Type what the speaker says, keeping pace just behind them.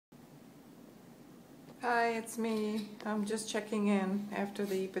Hi, it's me. I'm just checking in after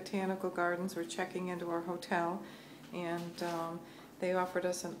the botanical gardens. We're checking into our hotel, and they offered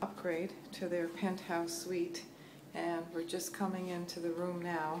us an upgrade to their penthouse suite, and we're just coming into the room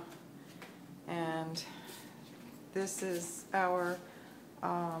now. And this is our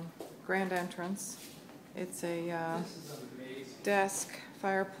grand entrance. It's a desk,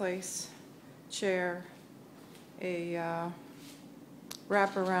 fireplace, chair, a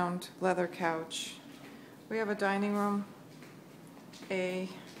wraparound leather couch. We have a dining room, a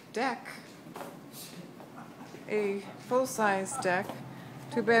deck, a full-size deck.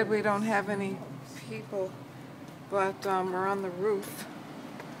 Too bad we don't have any people, but we're on the roof.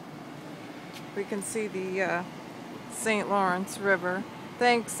 We can see the St. Lawrence River.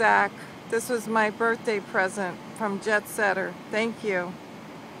 Thanks, Zach. This was my birthday present from Jet Setter. Thank you.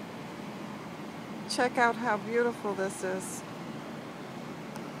 Check out how beautiful this is.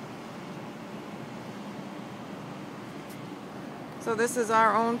 So this is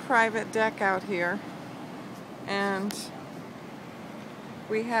our own private deck out here, and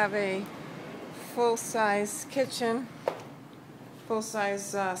we have a full-size kitchen,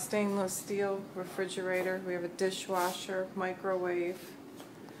 full-size stainless steel refrigerator. We have a dishwasher, microwave,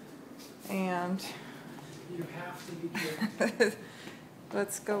 and you have to be kidding.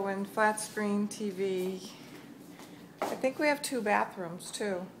 Let's go in. Flat screen TV. I think we have 2 bathrooms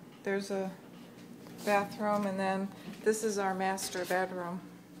too. There's a bathroom, and then this is our master bedroom.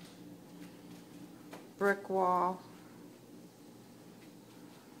 Brick wall.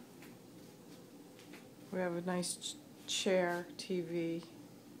 We have a nice chair, TV,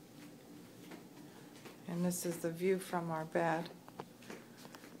 and this is the view from our bed.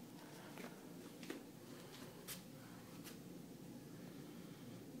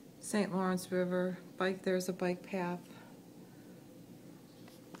 St. Lawrence River, there's a bike path.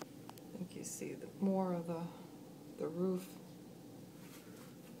 I think you see more of the roof.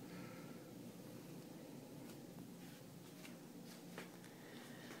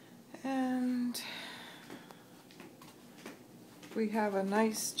 And we have a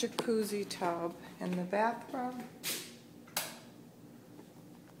nice jacuzzi tub in the bathroom.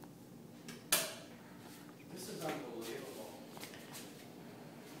 This is unbelievable.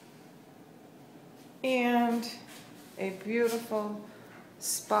 And a beautiful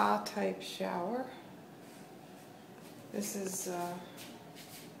spa type shower. This is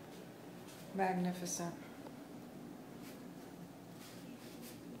magnificent.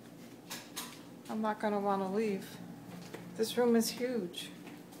 I'm not going to want to leave. This room is huge.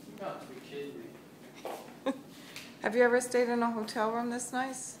 You got to be kidding me. Have you ever stayed in a hotel room this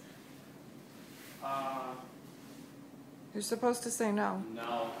nice? You're supposed to say no.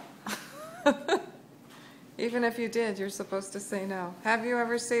 No. Even if you did, you're supposed to say no. Have you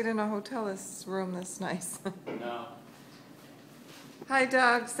ever stayed in a hotel room this nice? No. Hi,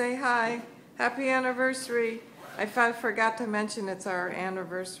 Doug. Say hi. Happy anniversary. I forgot to mention it's our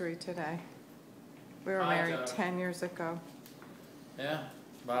anniversary today. We were married 10 years ago. Yeah,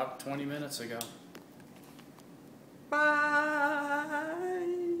 about 20 minutes ago. Bye.